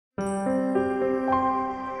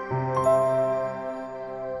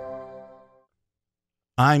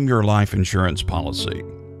I'm your life insurance policy.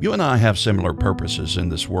 You and I have similar purposes in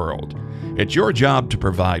this world. It's your job to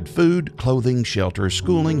provide food, clothing, shelter,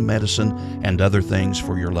 schooling, medicine, and other things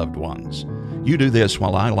for your loved ones. You do this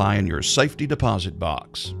while I lie in your safety deposit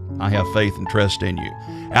box. I have faith and trust in you.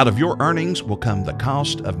 Out of your earnings will come the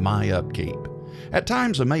cost of my upkeep. At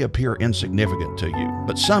times it may appear insignificant to you,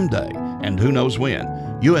 but someday, and who knows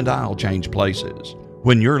when, you and I'll change places.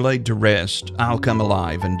 When you're laid to rest, I'll come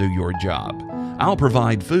alive and do your job. I'll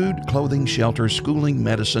provide food, clothing, shelter, schooling,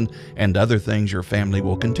 medicine, and other things your family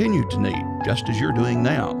will continue to need, just as you're doing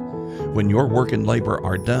now. When your work and labor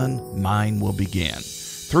are done, mine will begin.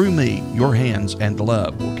 Through me, your hands and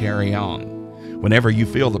love will carry on. Whenever you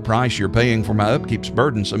feel the price you're paying for my upkeep's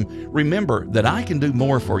burdensome, remember that I can do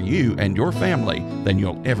more for you and your family than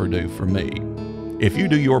you'll ever do for me. If you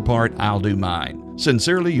do your part, I'll do mine.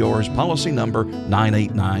 Sincerely yours, policy number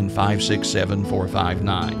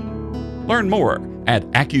 989567459. Learn more at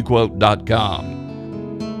AccuQuote.com.